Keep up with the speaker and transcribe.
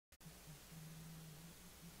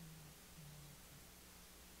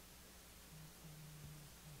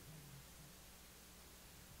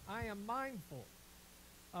am mindful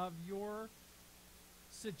of your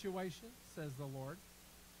situation, says the Lord.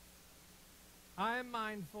 I am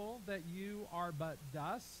mindful that you are but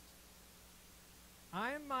dust.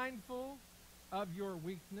 I am mindful of your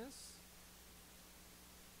weakness,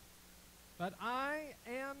 but I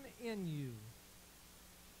am in you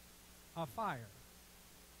a fire.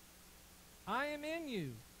 I am in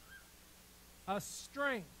you a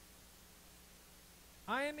strength.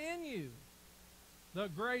 I am in you the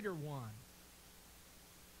greater one.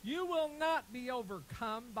 You will not be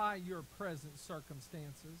overcome by your present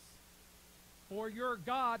circumstances, for your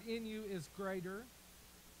God in you is greater.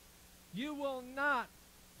 You will not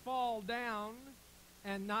fall down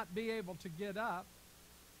and not be able to get up,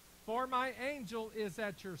 for my angel is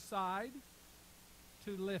at your side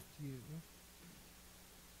to lift you.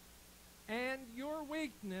 And your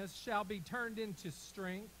weakness shall be turned into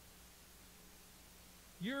strength.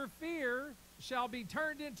 Your fear shall be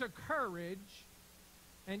turned into courage,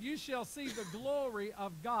 and you shall see the glory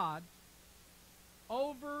of God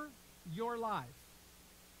over your life.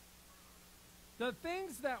 The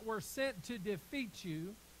things that were sent to defeat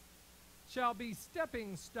you shall be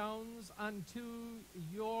stepping stones unto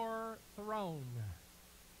your throne.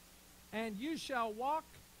 And you shall walk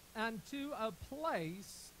unto a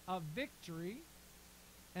place of victory,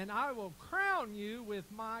 and I will crown you with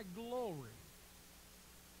my glory.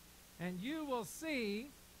 And you will see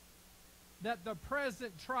that the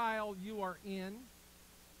present trial you are in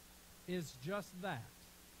is just that,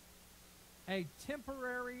 a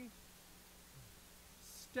temporary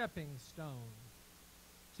stepping stone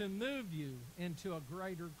to move you into a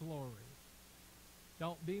greater glory.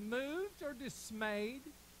 Don't be moved or dismayed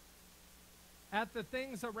at the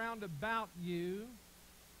things around about you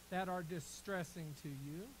that are distressing to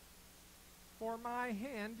you, for my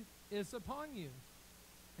hand is upon you,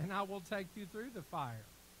 and I will take you through the fire.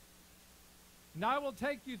 And I will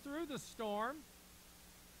take you through the storm,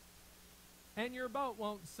 and your boat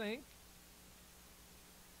won't sink.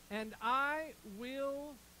 And I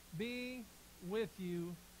will be with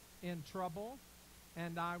you in trouble,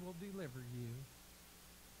 and I will deliver you,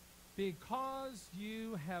 because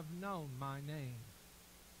you have known my name.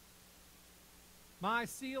 My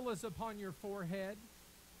seal is upon your forehead.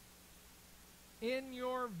 In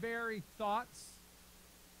your very thoughts,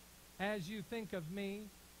 as you think of me,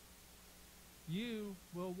 you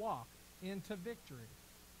will walk into victory.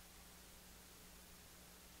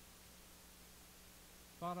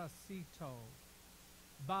 Parasito,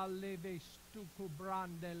 baleveshtuku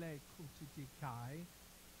brandele kutitikai,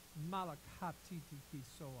 malakatiti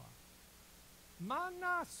kisoa.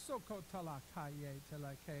 Mana sokotalakaye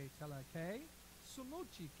telake,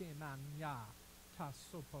 sumuchi ke manya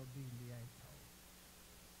tasopodilieto.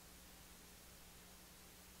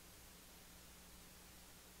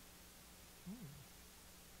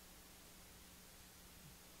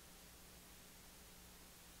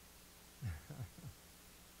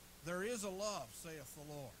 There is a love, saith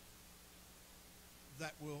the Lord,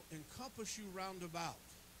 that will encompass you round about,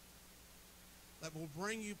 that will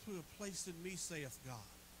bring you to a place in me, saith God,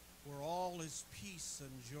 where all is peace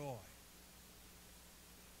and joy.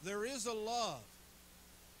 There is a love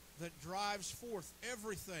that drives forth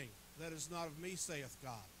everything that is not of me, saith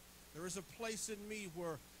God. There is a place in me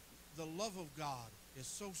where the love of God is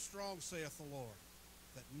so strong, saith the Lord,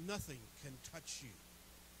 that nothing can touch you.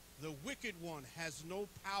 The wicked one has no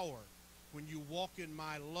power when you walk in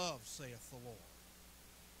my love, saith the Lord.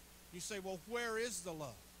 You say, well, where is the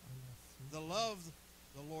love? The love,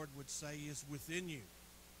 the Lord would say, is within you.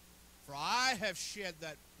 For I have shed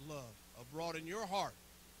that love abroad in your heart,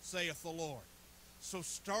 saith the Lord. So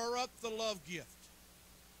stir up the love gift.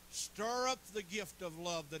 Stir up the gift of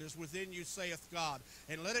love that is within you, saith God,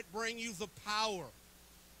 and let it bring you the power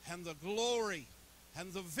and the glory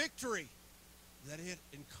and the victory that it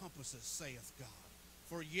encompasses, saith God.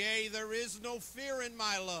 For yea, there is no fear in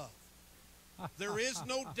my love. There is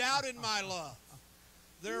no doubt in my love.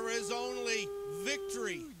 There is only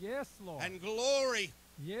victory, yes, Lord, and glory,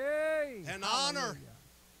 yay, and hallelujah, honor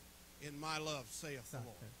in my love, saith the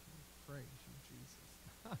Lord. Praise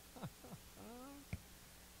you, Jesus.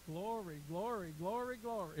 Glory, glory, glory,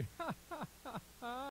 glory.